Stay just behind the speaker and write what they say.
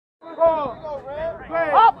4, 3.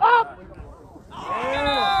 Up!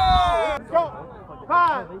 Yeah. Go.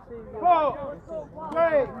 5, 4, 3.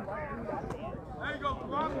 There you go,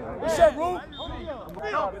 you said room? 5,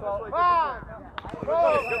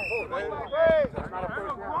 4, 3.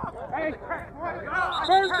 Hey,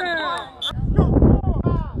 first down.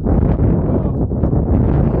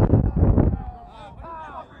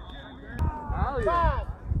 Five,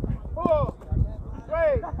 4,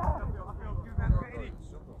 3.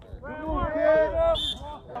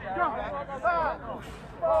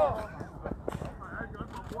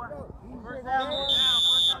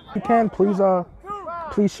 If you can, please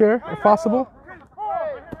share if possible.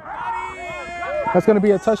 That's going to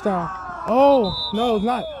be a touchdown. Oh, no, it's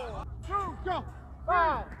not.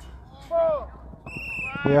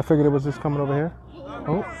 Yeah, I figured it was just coming over here.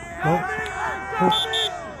 Oh, no.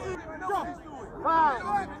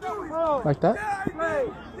 Like that.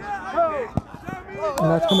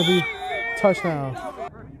 And that's going to be touchdown.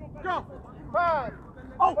 5,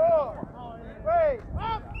 4, 3.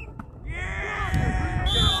 Up!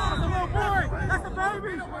 That's a little boy. That's a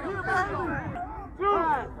baby. He's a baby. 2,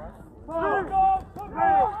 4, 3.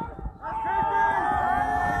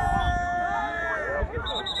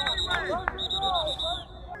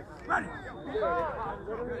 Ready.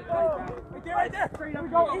 Right there. Here we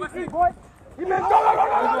go. Easy, boy. He meant go.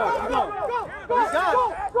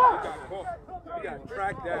 You got to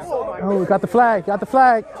track that. Oh, we got the flag. Got the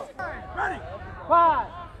flag. Ready. 5,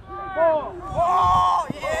 4. Oh,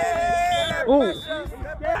 yeah. Ooh.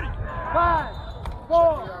 5,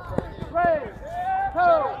 4, 3, 2.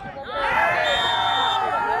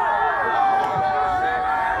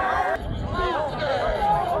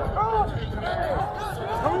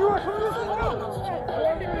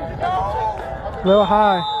 A little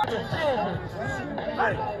high.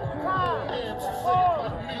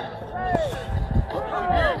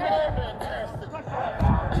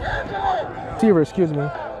 Receiver, excuse me.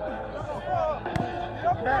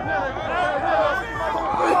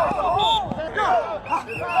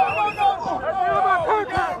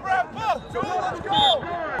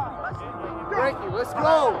 Frankie, let's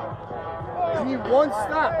go. We need one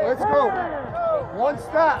stop. Let's go. One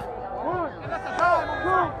stop.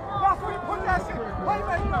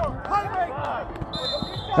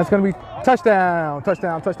 That's going to be touchdown.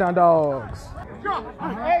 Touchdown, Dogs.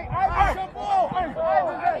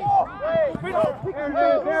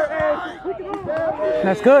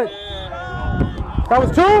 That's good. That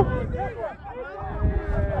was 2?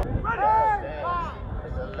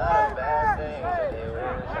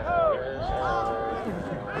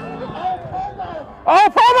 Oh,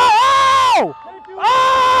 Pomo!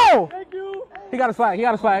 Oh! He got his flag. He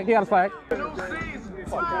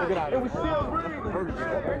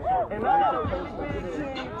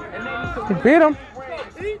beat him.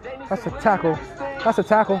 That's a tackle.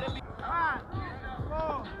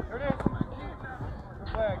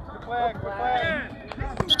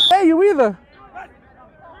 Hey, you either.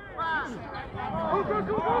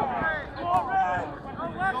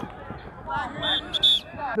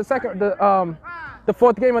 The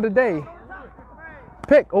fourth game of the day.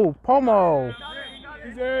 Pick. Oh, Pomo.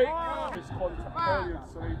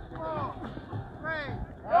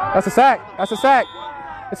 That's a sack. It's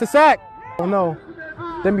a sack. Oh no.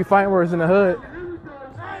 Them be fighting words in the hood.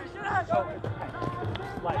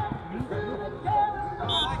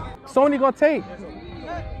 Sony gonna take.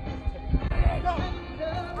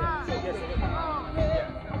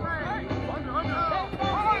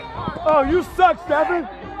 Oh, you suck, Seven.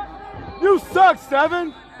 You suck,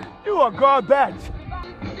 Seven. You are garbage.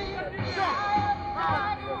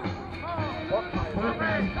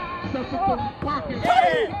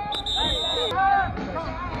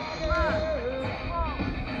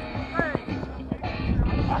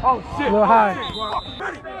 Oh shit. A little high.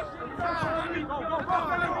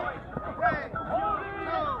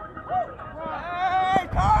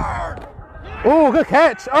 Oh, good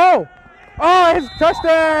catch. Oh, it's a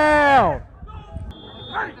touchdown.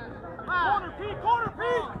 Corner,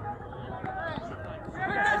 Pete.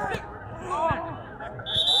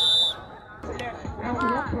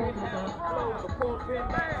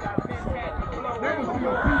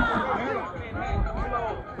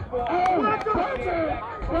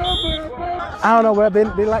 I don't know where they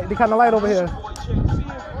kind of light over here.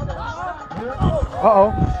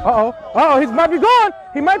 Uh-oh, he might be gone.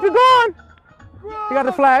 He got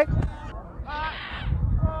the flag.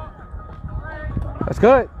 That's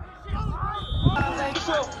good.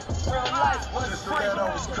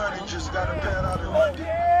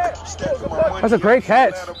 That's a great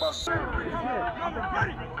catch.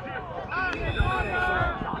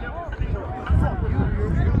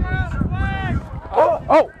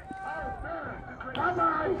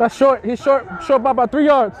 That's short. He's short by about 3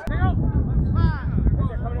 yards.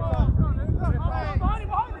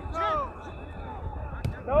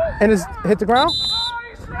 And it's hit the ground.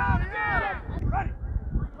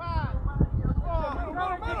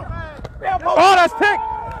 Oh, that's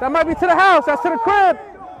picked. That might be to the house. That's to the crib.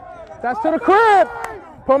 That's to the crib.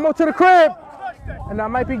 Promo to the crib. And that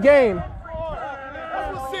might be game.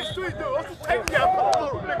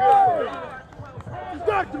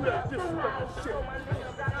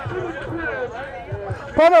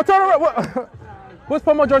 Promo, turn around. What's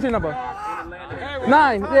Promo jersey number?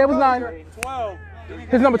 9. Yeah, it was 9. 12.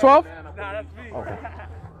 His number 12? Nah, that's me. Okay.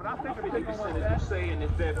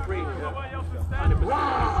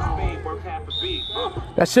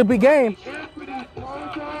 That should be game.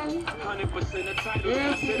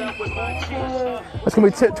 That's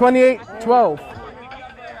going to be 28-12.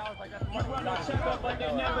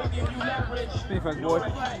 Defense, boy.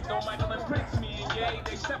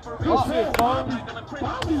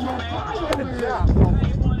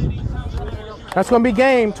 That's going to be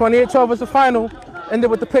game. 28-12 is the final. Ended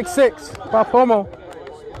with the pick 6 by Promo.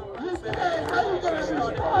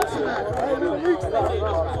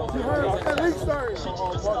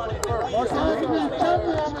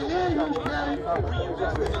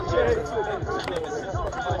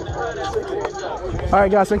 All right,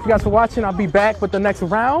 guys, thank you guys for watching. I'll be back with the next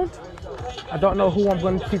round. I don't know who I'm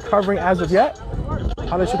going to keep covering as of yet.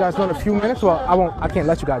 I'll let you guys know in a few minutes. Well, I can't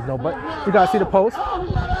let you guys know, but you guys see the post.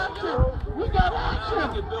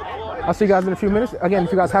 I'll see you guys in a few minutes. Again,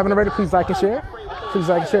 if you guys haven't already, please like and share. Please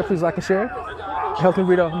like and share, please like and share. It helps me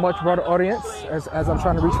reach a much broader audience as I'm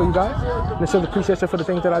trying to reach for you guys. And it shows appreciation for the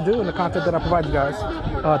things that I do and the content that I provide you guys.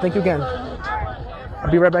 Thank you again. I'll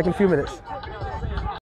be right back in a few minutes.